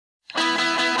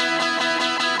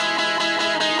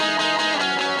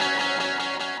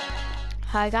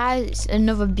Hi guys, it's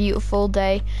another beautiful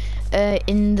day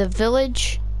in the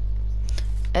village.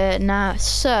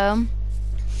 So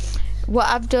what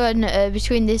I've done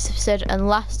between this episode and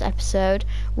last episode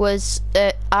was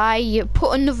I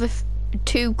put another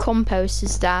 2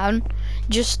 composters down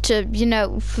just to, you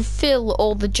know, fulfill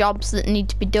all the jobs that need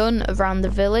to be done around the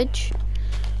village.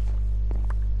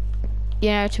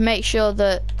 You know, to make sure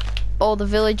that all the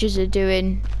villagers are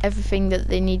doing everything that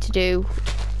they need to do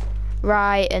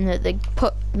right, and that they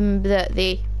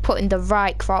putting the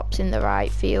right crops in the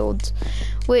right fields,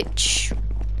 which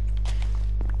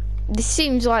this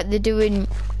seems like they're doing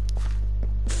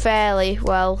fairly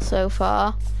well so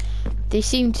far. They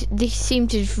seem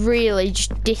to really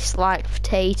just dislike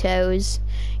potatoes.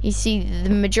 You see,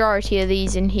 the majority of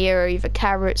these in here are either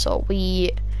carrots or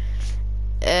wheat.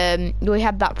 We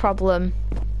had that problem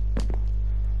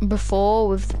before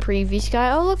with the previous guy.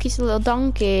 Oh look, it's a little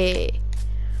donkey.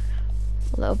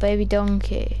 A little baby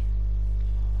donkey.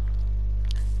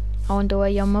 I wonder where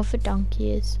your mother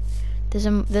donkey is. There's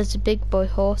a big boy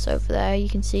horse over there. You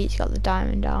can see it's got the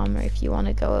diamond armor. If you want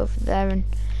to go over there and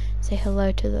say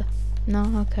hello to the...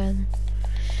 No? Okay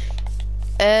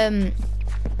then.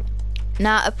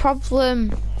 Now a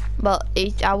problem... Well,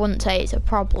 I wouldn't say it's a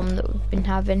problem that we've been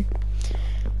having.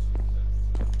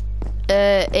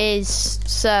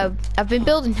 So I've been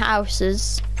building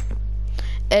houses,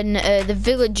 and the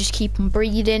villagers keep on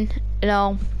breeding and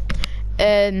all.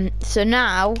 So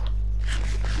now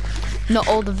not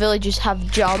all the villagers have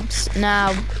jobs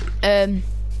now.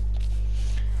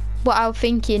 What I'm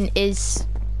thinking is,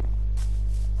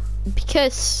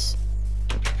 because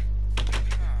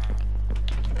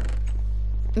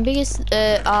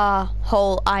our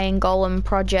whole iron golem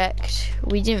project,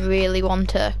 we didn't really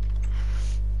want to,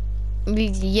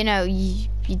 you know, you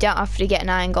don't have to get an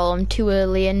iron golem too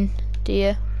early in, do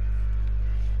you?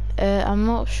 I'm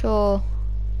not sure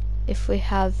if we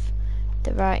have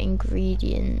the right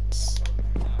ingredients.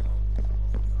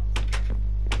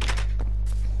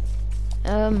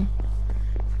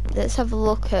 Let's have a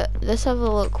look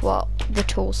what the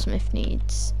toolsmith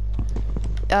needs.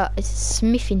 It's a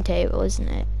smithing table, isn't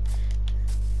it?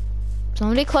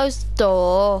 Somebody close the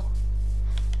door.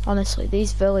 Honestly,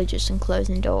 these villagers and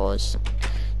closing doors,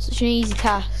 such an easy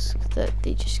task that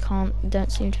they just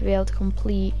don't seem to be able to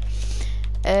complete.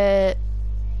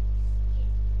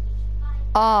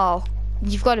 Oh,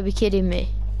 you've got to be kidding me.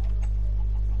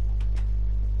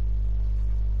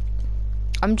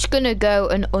 I'm just gonna go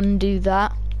and undo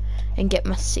that and get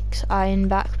my 6 iron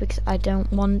back, because I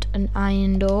don't want an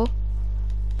iron door.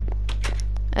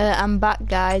 I'm back,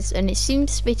 guys, and it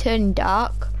seems to be turning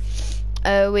dark,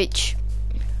 which...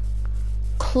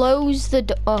 Close the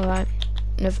door. Alright,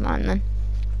 never mind then.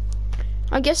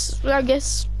 I guess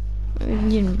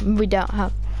you know, we don't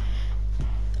have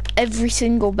every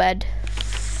single bed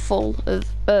full of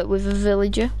with a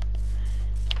villager.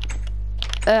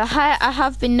 I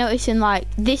have been noticing, like,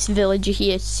 this villager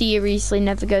here seriously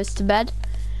never goes to bed.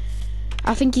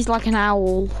 I think he's like an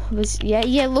owl.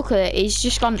 Yeah, look at it. He's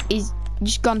just gone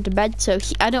to bed, so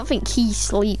I don't think he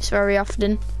sleeps very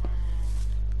often.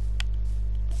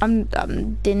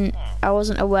 I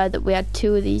wasn't aware that we had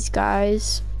 2 of these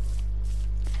guys.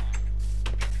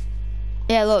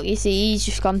 Yeah, look, you see, he's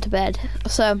just gone to bed.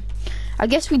 So, I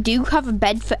guess we do have a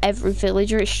bed for every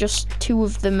villager. It's just 2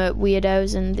 of them are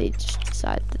weirdos, and they just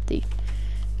decide that they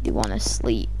want to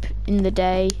sleep in the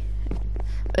day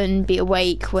and be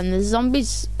awake when there's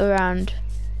zombies around.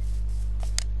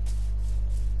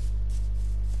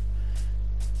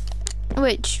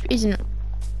 Which isn't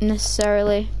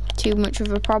necessarily too much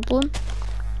of a problem,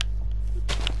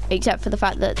 except for the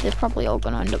fact that they're probably all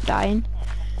gonna end up dying.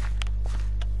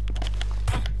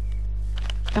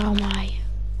 Oh my.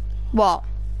 What?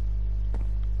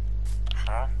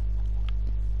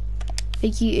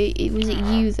 Was it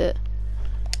you that...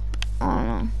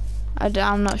 I don't know.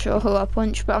 I'm not sure who I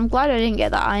punched, but I'm glad I didn't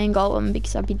get that iron golem,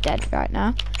 because I'd be dead right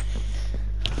now.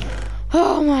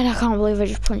 Oh man, I can't believe I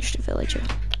just punched a villager.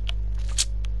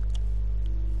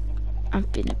 I've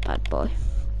been a bad boy.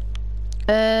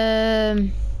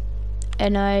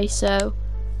 Anyway, so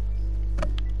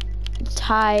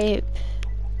type,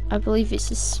 I believe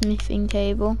it's a smithing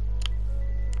table.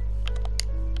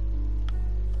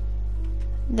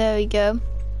 There we go.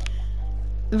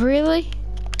 Really?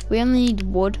 We only need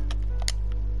wood.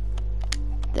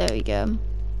 There we go.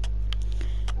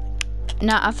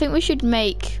 Now I think we should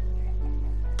make...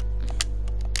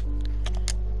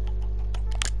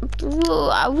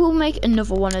 I will make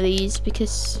another one of these,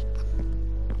 because,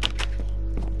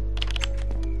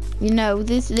 you know,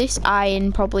 this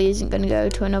iron probably isn't going to go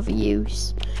to another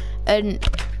use, and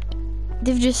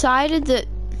they've decided that,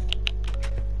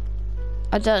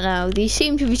 I don't know, they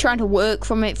seem to be trying to work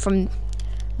from it from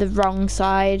the wrong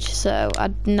side, so I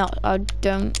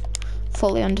don't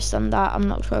fully understand that. I'm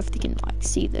not sure if they can like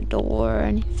see the door or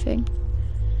anything,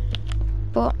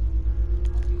 but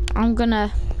I'm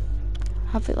gonna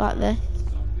have it like this.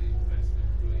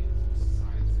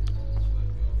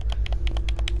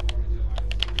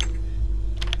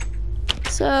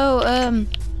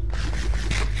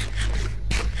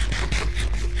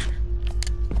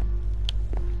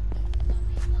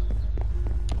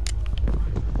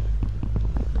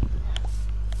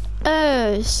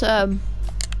 So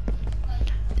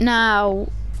now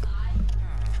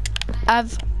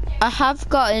I have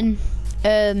gotten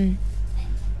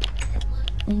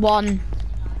one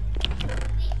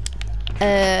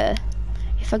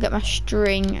if I get my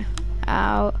string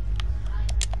out,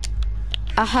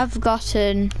 I have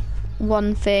gotten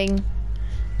one thing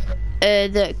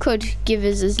that could give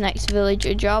us this next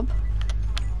villager job.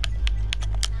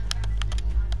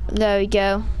 There we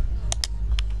go.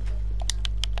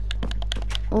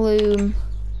 Loom.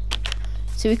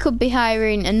 So we could be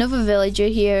hiring another villager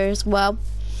here as well.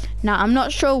 Now I'm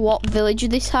not sure what villager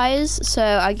this hires, so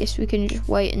I guess we can just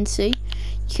wait and see.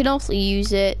 You can also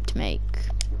use it to make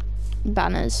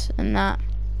banners and that,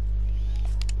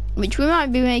 which we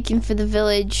might be making for the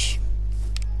village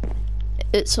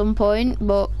at some point,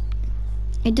 but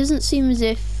it doesn't seem as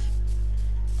if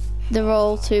they're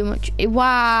all too much.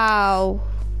 Wow.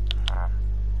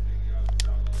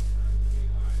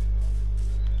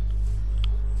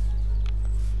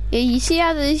 Yeah, you see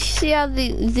how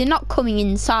they're not coming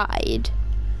inside.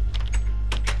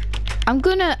 I'm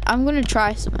gonna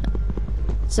try something.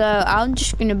 So I'm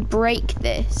just gonna break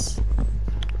this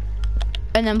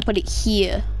and then put it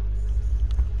here.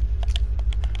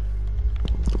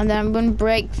 And then I'm gonna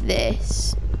break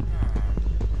this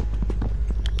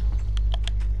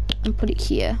and put it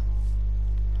here.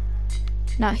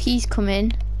 Now he's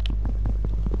coming.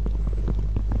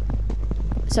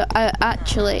 So I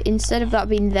actually, instead of that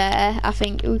being there, I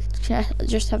think we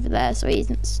just have it there so he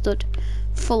isn't stood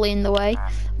fully in the way.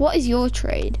 What is your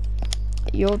trade?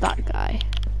 You're that guy.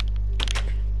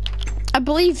 I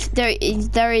believe there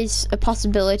is a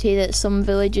possibility that some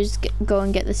villagers go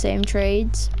and get the same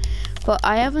trades, but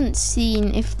I haven't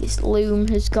seen if this loom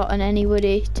has gotten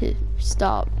anybody to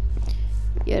start,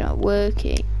 you know,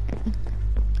 working.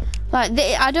 Like,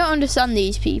 I don't understand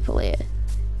these people here.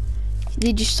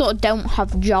 They just sort of don't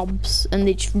have jobs and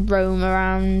they just roam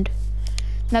around.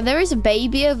 Now there is a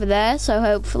baby over there, so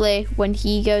hopefully when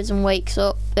he goes and wakes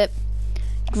up,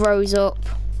 grows up,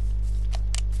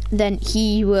 then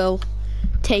he will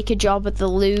take a job at the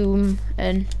loom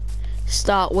and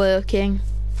start working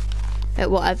at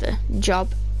whatever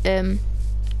job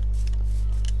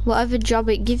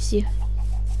it gives you.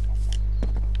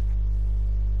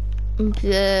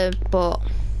 But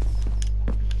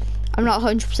I'm not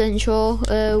 100% sure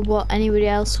what anybody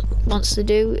else wants to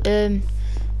do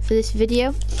for this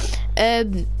video.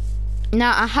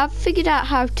 Now I have figured out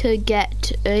how to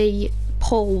get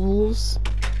polls,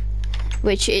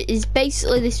 which is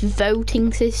basically this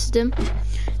voting system.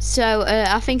 So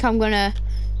I think I'm gonna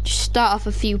just start off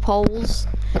a few polls.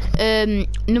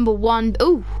 Number one,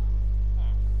 ooh.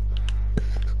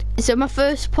 So my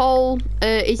first poll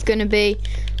is gonna be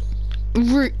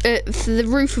for the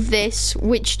roof of this,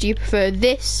 which do you prefer,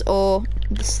 this or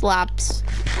the slabs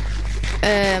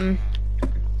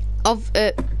of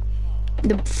the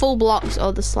full blocks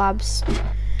or the slabs?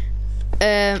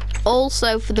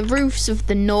 Also for the roofs of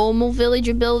the normal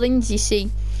villager buildings, you see,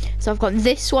 so I've got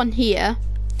this one here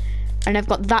and I've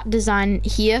got that design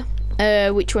here.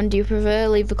 Which one do you prefer?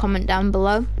 Leave a comment down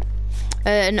below.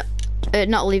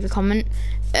 Not leave a comment,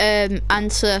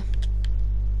 answer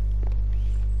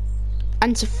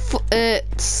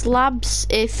slabs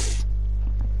if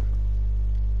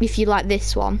you like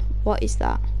this one. What is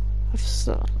that?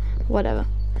 Whatever.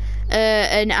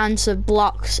 And answer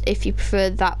blocks if you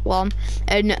prefer that one,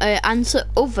 and answer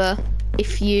other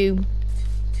if you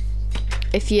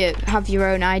have your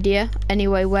own idea.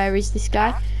 Anyway, where is this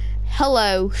guy?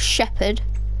 Hello, shepherd.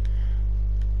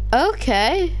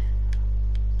 Okay,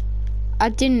 I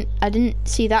didn't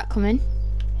see that coming.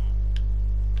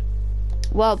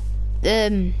 Well,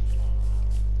 does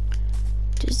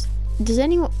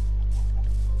anyone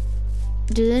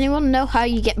know how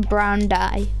you get brown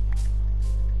dye?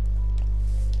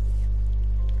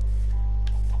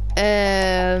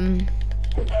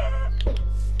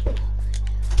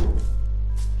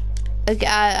 Okay,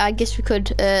 I guess we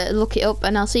could look it up,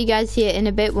 and I'll see you guys here in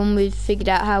a bit when we've figured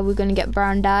out how we're going to get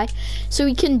brown dye, so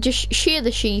we can just shear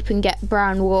the sheep and get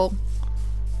brown wool.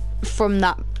 from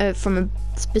that from a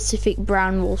specific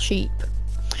brown wool sheep.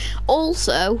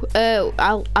 Also,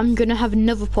 I'm gonna have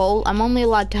another poll. I'm only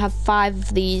allowed to have 5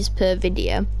 of these per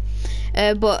video.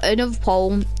 But another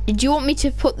poll, do you want me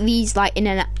to put these like in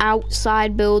an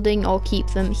outside building or keep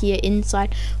them here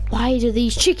inside? Why do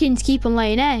these chickens keep on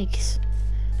laying eggs?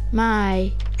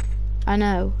 I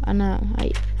know.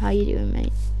 How you doing,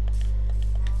 mate?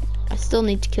 I still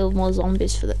need to kill more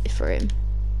zombies for him.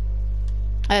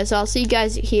 So I'll see you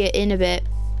guys here in a bit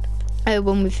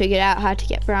when we figured out how to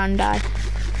get brown dye.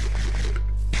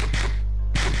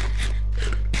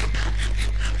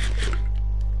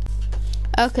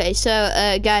 Okay,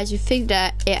 so guys, we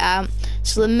figured it out.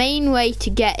 So the main way to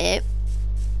get it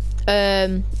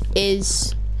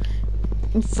is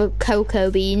for cocoa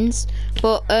beans.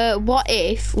 But what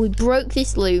if we broke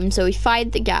this loom, so we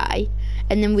fired the guy,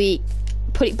 and then we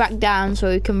put it back down so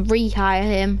we can rehire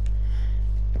him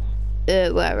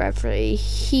wherever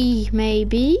he may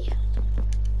be.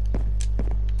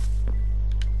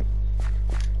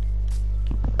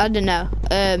 I don't know.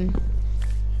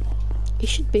 He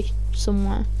should be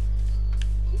somewhere.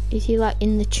 Is he like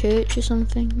in the church or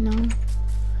something? No.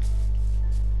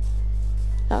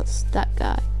 That's that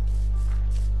guy.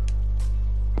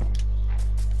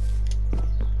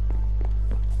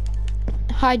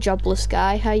 Hi, jobless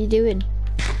guy. How you doing?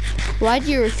 Why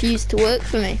do you refuse to work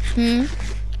for me?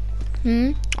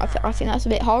 I think that's a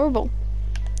bit horrible.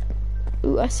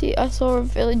 Ooh, I saw a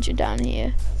villager down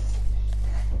here.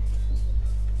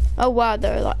 Oh wow,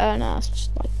 they're like, oh no, it's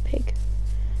just like a pig.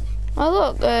 Oh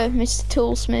look, Mr.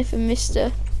 Toolsmith and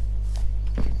Mr.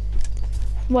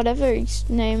 whatever his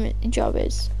job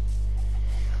is.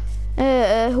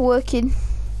 Working,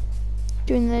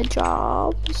 doing their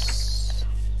jobs.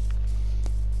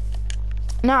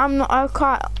 No, I'm not.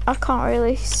 I can't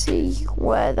really see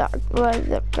where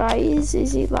that guy is.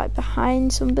 Is he like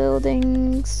behind some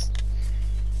buildings?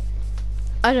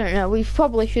 I don't know. We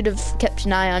probably should have kept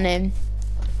an eye on him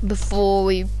before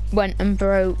we went and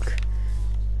broke.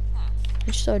 I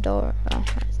just saw a door. Oh,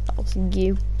 that was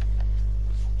you.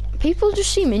 People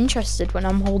just seem interested when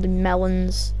I'm holding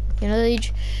melons. You know, they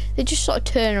just sort of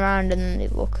turn around and then they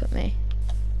look at me.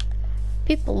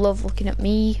 People love looking at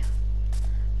me.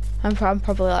 I'm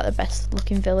probably like the best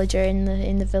looking villager in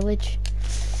the village.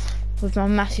 With my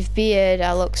massive beard,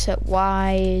 I look so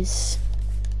wise.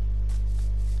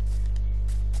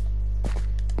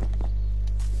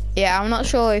 Yeah, I'm not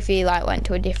sure if he like went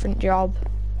to a different job.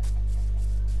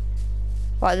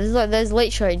 Like there's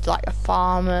literally like a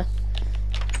farmer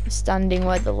standing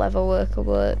where the leather worker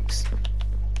works.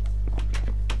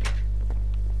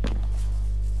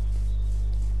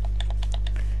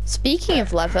 Speaking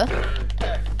of leather,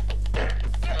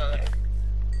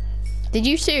 did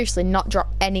you seriously not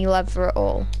drop any leather at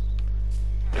all?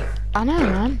 I know,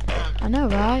 man. I know,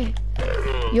 right?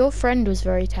 Your friend was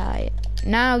very tight.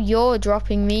 Now you're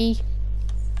dropping me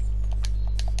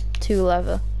 2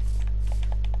 leather.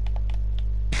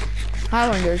 Hi,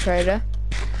 Wonder Trader.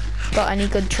 Got any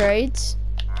good trades?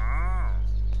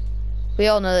 We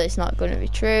all know that it's not going to be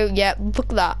true. Yeah, look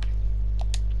at that.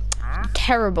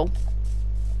 Terrible.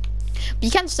 But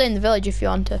you can stay in the village if you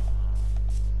want to.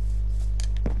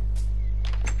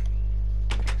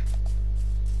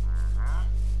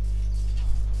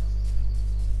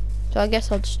 So I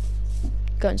guess I'll just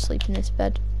go and sleep in this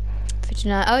bed for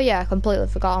tonight. Oh yeah, I completely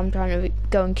forgot. I'm trying to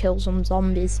go and kill some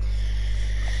zombies.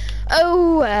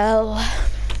 Oh well.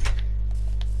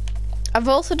 I've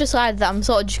also decided that I'm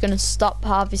sort of just going to stop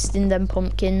harvesting them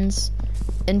pumpkins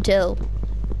until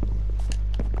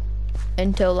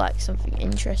like something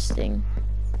interesting.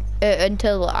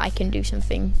 Until I can do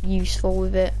something useful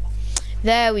with it.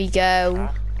 There we go.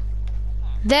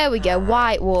 There we go,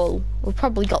 white wool. We've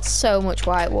probably got so much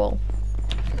white wool.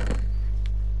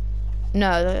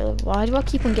 No, why do I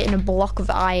keep on getting a block of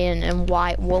iron and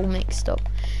white wool mixed up?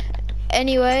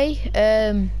 Anyway,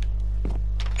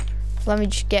 let me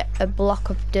just get a block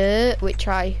of dirt,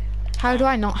 how do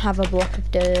I not have a block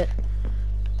of dirt?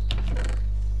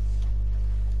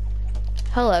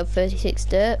 Hello, 36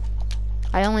 dirt.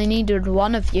 I only needed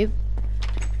 1 of you,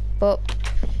 but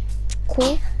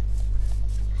cool.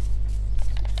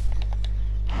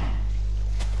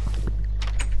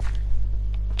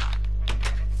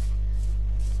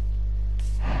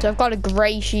 So I've got a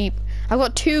grey sheep. I've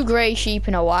got 2 grey sheep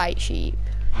and a white sheep.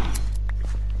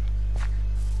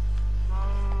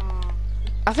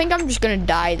 I think I'm just gonna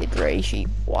dye the grey sheep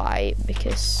white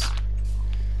because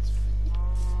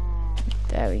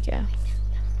there we go.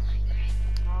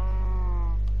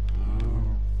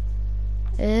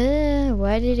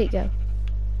 Where did it go?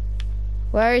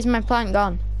 Where is my plant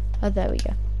gone? Oh, there we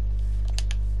go.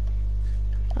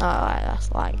 Alright,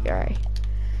 that's light grey.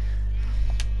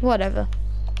 Whatever.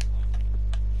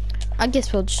 I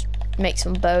guess we'll just make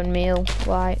some bone meal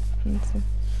white.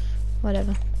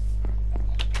 Whatever.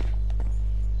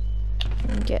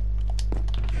 And get.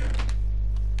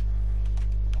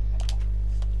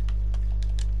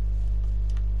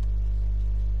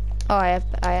 Oh, I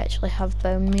actually have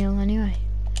bone meal anyway.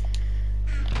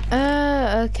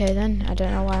 Okay then. I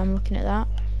don't know why I'm looking at that.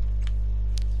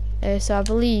 So I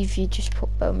believe you just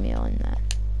put bone meal in there.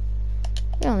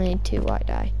 We only need 2 white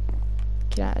dye.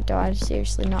 Do I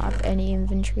seriously not have any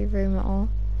inventory room at all?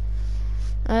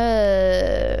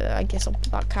 I guess I'll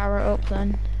put that carrot up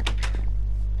then.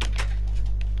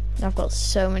 I've got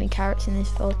so many carrots in this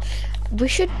field. We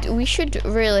should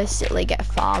realistically get a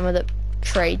farmer that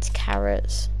trades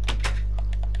carrots.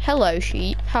 Hello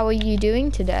sheep, how are you doing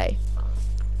today?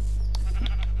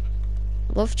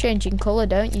 Love changing colour,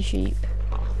 don't you, sheep?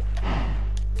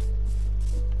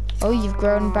 Oh, you've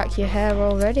grown back your hair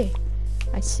already.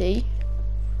 I see.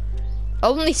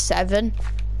 Only 7.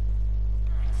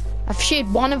 I've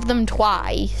sheared one of them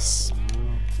twice.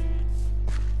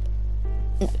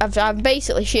 I've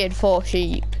basically sheared 4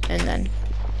 sheep, and then...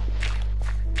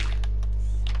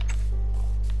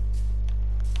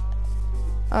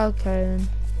 Okay, then.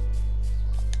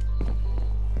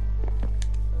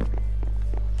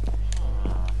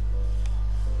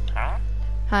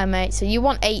 Hi, mate. So you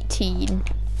want 18.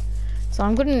 So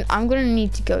I'm gonna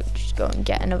need to go and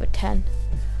get another 10.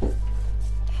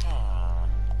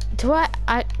 Do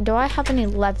I have any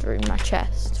leather in my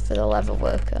chest for the leather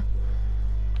worker?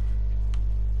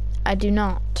 I do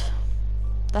not.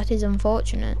 That is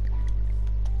unfortunate.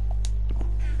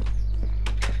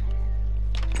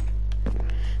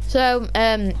 So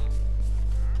I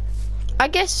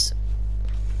guess,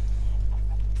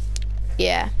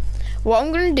 yeah. What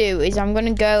I'm gonna do is I'm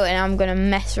gonna go and I'm gonna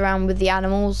mess around with the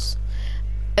animals.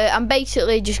 I'm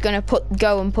basically just gonna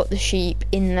go and put the sheep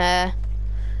in there,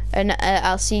 and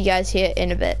I'll see you guys here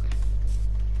in a bit.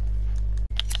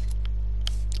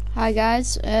 Hi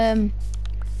guys,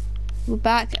 we're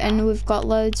back and we've got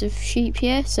loads of sheep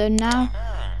here. So now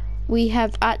we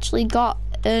have actually got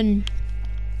well,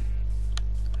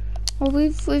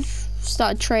 we've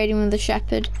started trading with the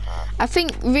shepherd. I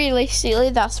think realistically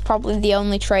that's probably the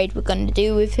only trade we're going to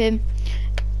do with him,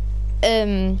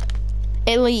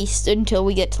 at least until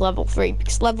we get to level 3,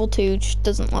 because level 2 just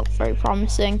doesn't look very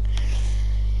promising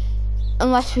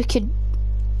unless we could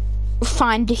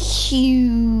find a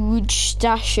huge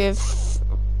stash of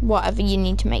whatever you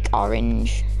need to make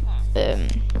orange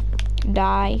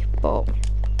dye. But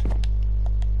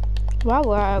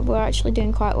wow, we're actually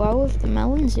doing quite well with the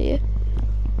melons here.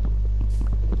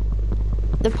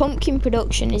 The pumpkin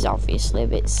production is obviously a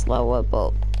bit slower,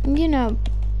 but you know,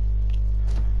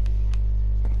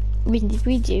 we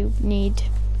do need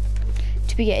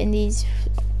to be getting these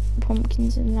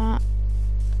pumpkins and that.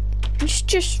 It's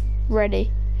just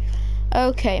ready.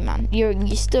 Okay, man,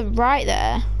 you stood right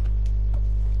there,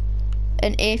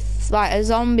 and if like a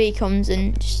zombie comes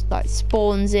and just like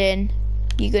spawns in,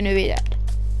 you're gonna be dead.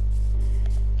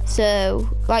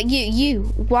 So like you,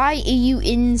 why are you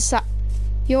inside?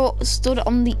 You're stood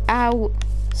on the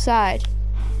outside.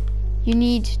 You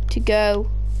need to go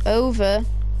over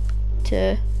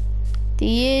to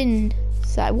the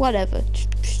inside. Whatever.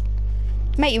 Just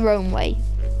make your own way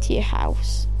to your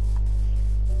house.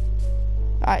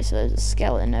 Alright, so there's a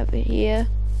skeleton over here.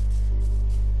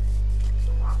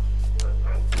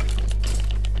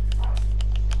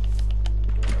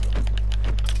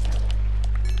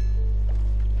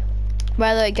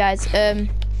 By the way, guys,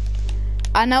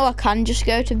 I know I can just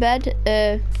go to bed.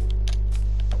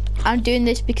 I'm doing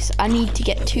this because I need to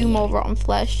get 2 more rotten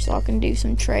flesh so I can do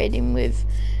some trading with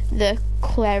the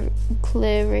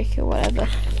cleric or whatever.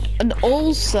 And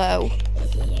also,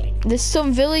 there's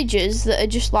some villagers that are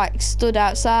just like stood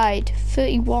outside.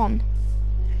 31.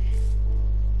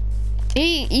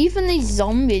 Even these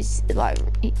zombies, like,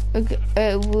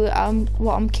 what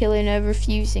I'm killing are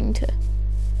refusing to.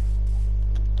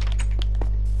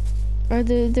 Or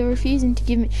they're refusing to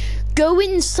give me. Go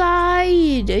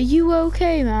inside! Are you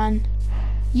okay, man?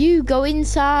 You go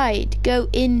inside. Go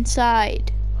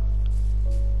inside.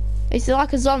 It's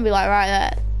like a zombie, like right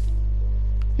there.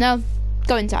 No,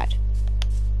 go inside.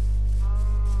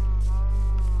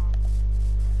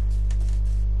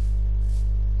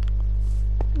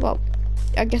 Well,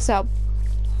 I guess I'll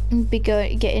be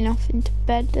getting off into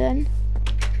bed then.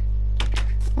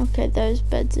 Okay, those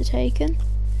beds are taken.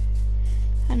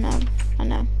 I know.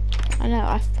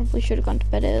 I probably should have gone to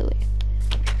bed earlier.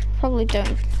 Probably don't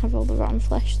have all the rotten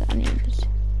flesh that I need, but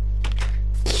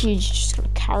he's just got a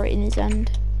carrot in his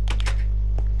hand.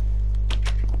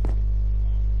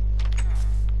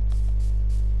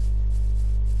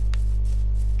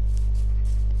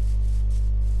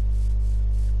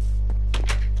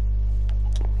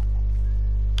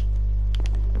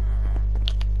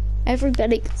 Every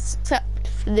bed except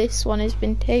for this one has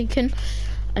been taken.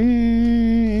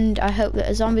 And I hope that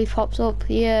a zombie pops up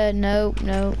here. No.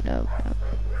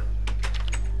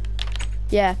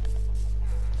 Yeah.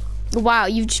 Wow,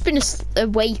 you've just been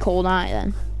awake all night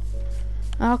then.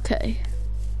 Okay.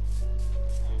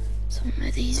 Some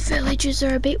of these villagers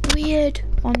are a bit weird.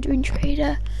 Wandering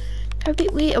trader. They're a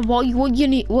bit weird. What are you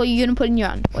gonna put in your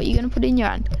hand? What are you gonna put in your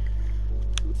hand?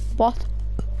 What?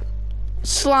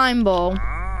 Slime ball.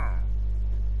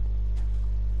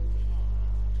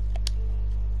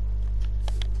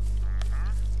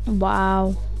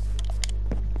 Wow.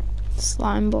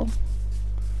 Slime ball.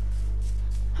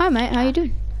 Hi mate, how you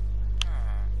doing?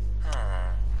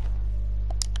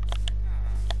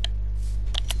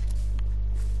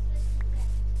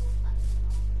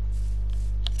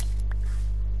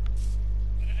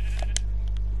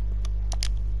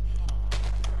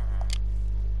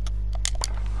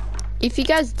 If you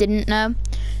guys didn't know,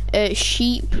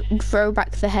 sheep grow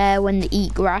back the hair when they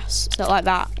eat grass. So like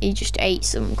that, he just ate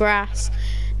some grass.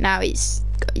 Now he's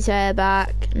got his hair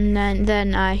back, and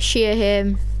then I shear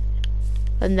him,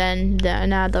 and then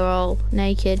now they're all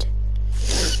naked.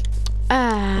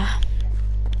 No,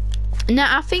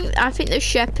 I think the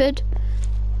shepherd,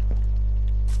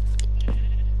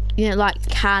 you know, like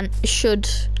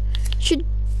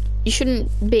you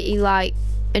shouldn't be like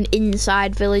an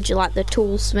inside villager like the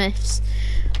toolsmiths,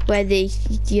 where they,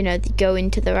 you know, they go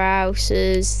into their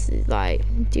houses, like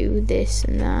do this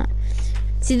and that.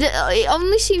 See, it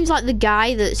only seems like the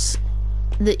guy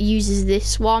that uses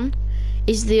this one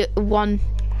is the one,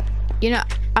 you know.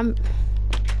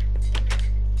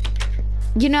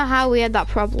 You know how we had that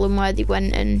problem where they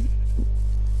went and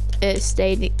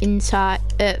stayed inside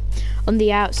on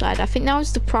the outside. I think that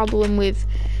was the problem with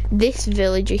this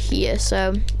villager here.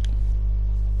 So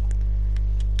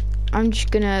I'm just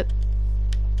gonna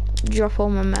drop all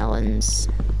my melons.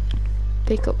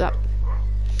 Pick up that.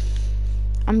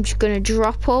 I'm just gonna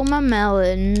drop all my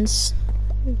melons,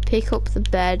 pick up the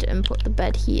bed and put the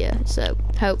bed here. So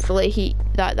hopefully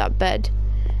that bed,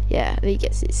 yeah, he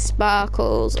gets its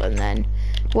sparkles, and then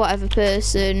whatever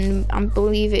person, I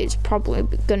believe it's probably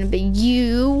gonna be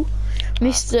you,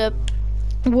 Mr.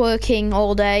 Working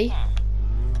all day.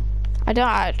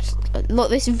 Look,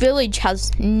 this village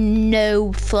has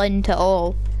no flint at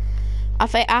all. I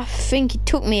think it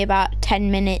took me about 10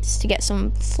 minutes to get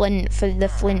some flint for the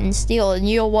flint and steel, and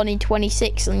you're 1 in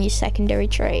 26 on your secondary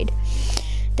trade.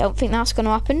 Don't think that's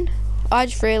gonna happen. I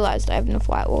just realised I have enough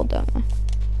white wool, don't I?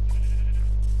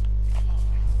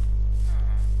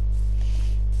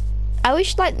 I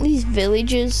wish, like, these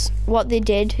villagers, what they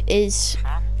did is,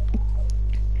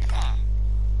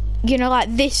 you know,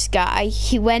 like this guy,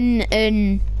 he went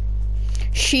and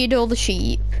sheared all the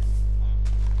sheep,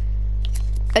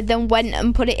 and then went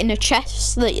and put it in a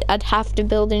chest that I'd have to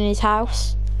build in his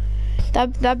house.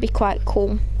 That'd be quite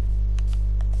cool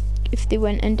if they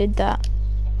went and did that.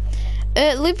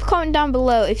 Leave a comment down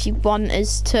below if you want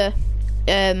us to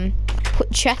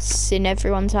put chests in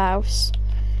everyone's house.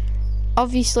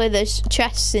 Obviously there's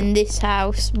chests in this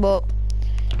house, but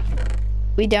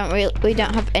we don't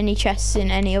have any chests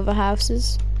in any other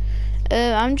houses.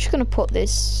 I'm just gonna put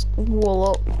this wall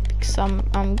up because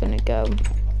I'm gonna go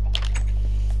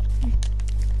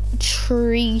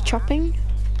tree chopping.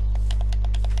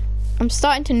 I'm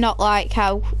starting to not like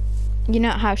how, you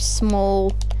know, how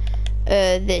small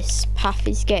this path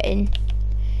is getting,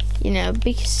 you know,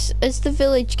 because as the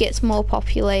village gets more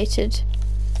populated,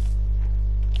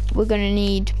 we're gonna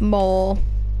need more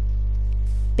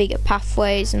bigger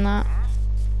pathways and that.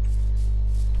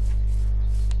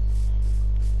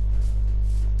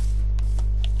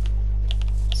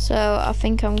 So I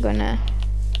think I'm gonna,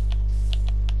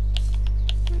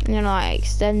 you know, like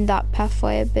extend that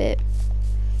pathway a bit,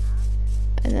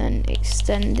 and then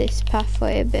extend this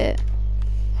pathway a bit,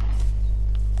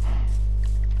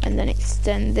 and then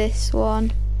extend this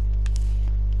one.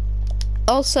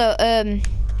 Also,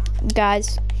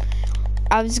 guys,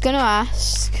 I was gonna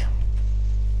ask,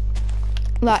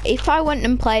 like, if I went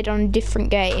and played on a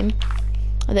different game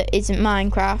that isn't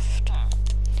Minecraft,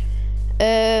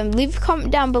 leave a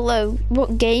comment down below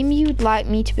what game you'd like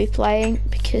me to be playing,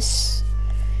 because,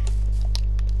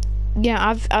 you know,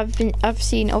 I've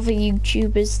seen other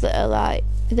YouTubers that are like,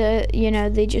 you know,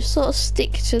 they just sort of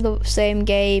stick to the same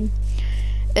game,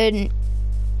 and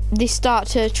they start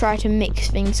to try to mix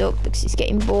things up because it's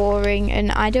getting boring,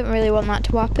 and I don't really want that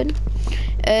to happen.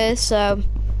 So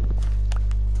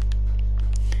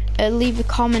leave a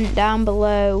comment down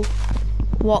below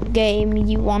what game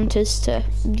you want us to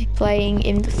be playing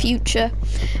in the future.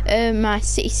 My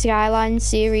City Skylines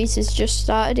series has just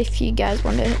started if you guys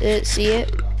want to see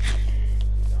it.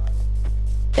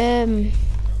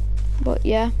 But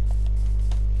yeah.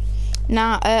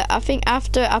 Now, I think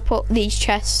after I put these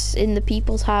chests in the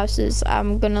people's houses,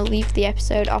 I'm gonna leave the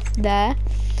episode off there.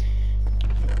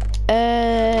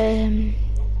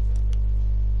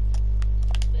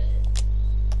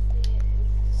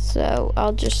 So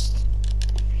I'll just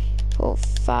put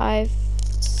 5,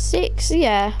 6,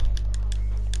 yeah.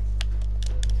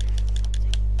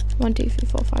 1, 2, 3,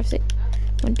 4, 5, 6.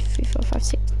 1, 2, 3, 4, 5,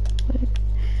 6. 1,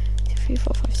 2, 3,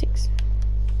 4, 5, 6.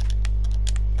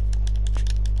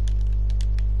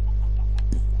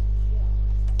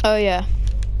 Oh yeah.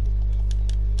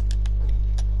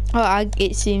 Oh,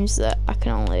 it seems that I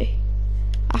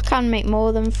can make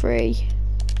more than 3.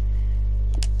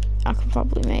 I can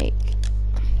probably make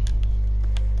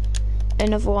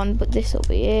another one, but this will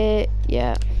be it.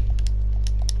 Yeah.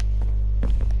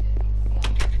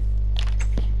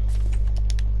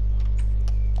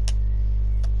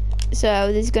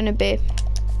 So there's gonna be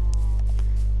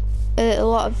a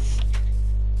lot of,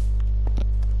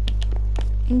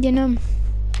 you know,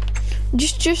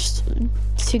 just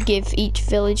to give each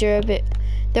villager a bit,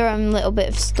 their own little bit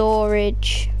of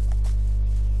storage.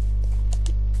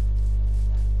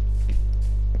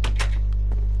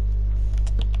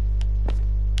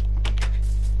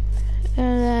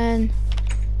 And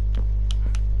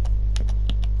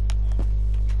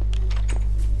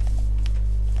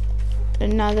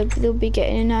then now they'll be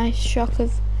getting a nice shock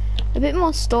of a bit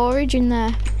more storage in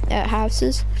their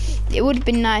houses. It would have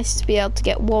been nice to be able to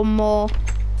get one more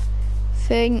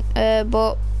thing,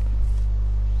 but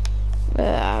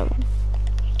I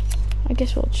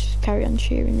guess we'll just carry on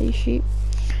shearing these sheep.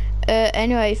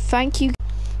 Anyway, thank you.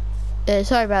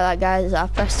 Sorry about that, guys. I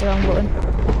pressed the wrong button.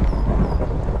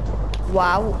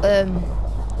 Wow.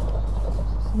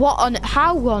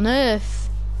 How on earth?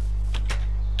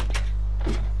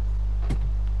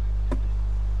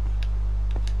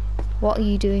 What are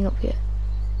you doing up here?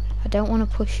 I don't want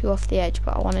to push you off the edge,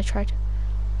 but I want to try to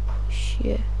push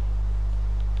you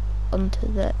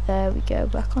onto the, there we go,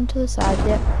 back onto the side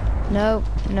there. No,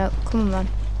 come on, man.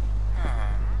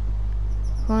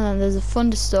 Come on, there's a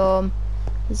thunderstorm.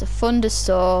 There's a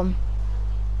thunderstorm.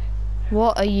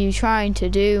 What are you trying to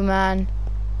do, man?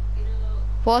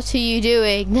 What are you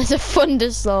doing? There's a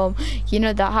thunderstorm. You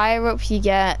know, the higher up you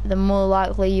get, the more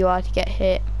likely you are to get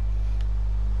hit.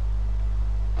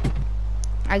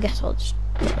 I guess I'll just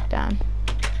put it down.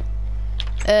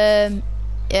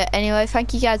 Yeah, anyway,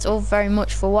 thank you guys all very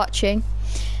much for watching.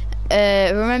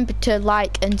 Remember to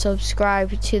like and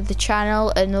subscribe to the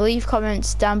channel and leave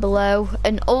comments down below,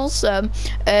 and also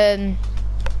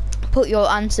put your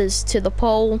answers to the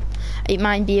poll. It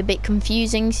might be a bit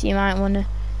confusing, so you might want to,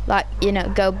 like, you know,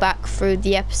 go back through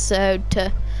the episode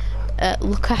to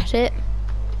look at it.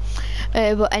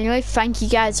 But anyway, thank you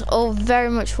guys all very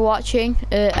much for watching,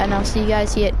 and I'll see you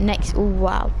guys here next. Oh,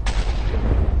 wow.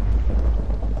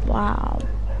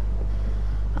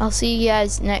 I'll see you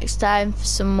guys next time for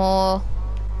some more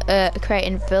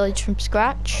creating a village from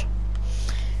scratch.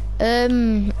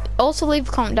 Also leave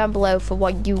a comment down below for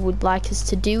what you would like us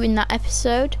to do in that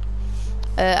episode.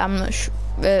 I'm not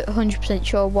 100%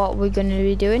 sure what we're going to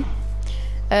be doing,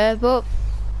 but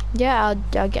yeah,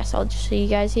 I guess I'll just see you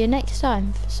guys here next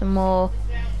time for some more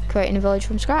creating a village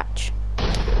from scratch.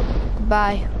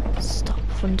 Bye. Stop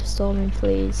thunderstorming,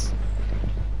 please.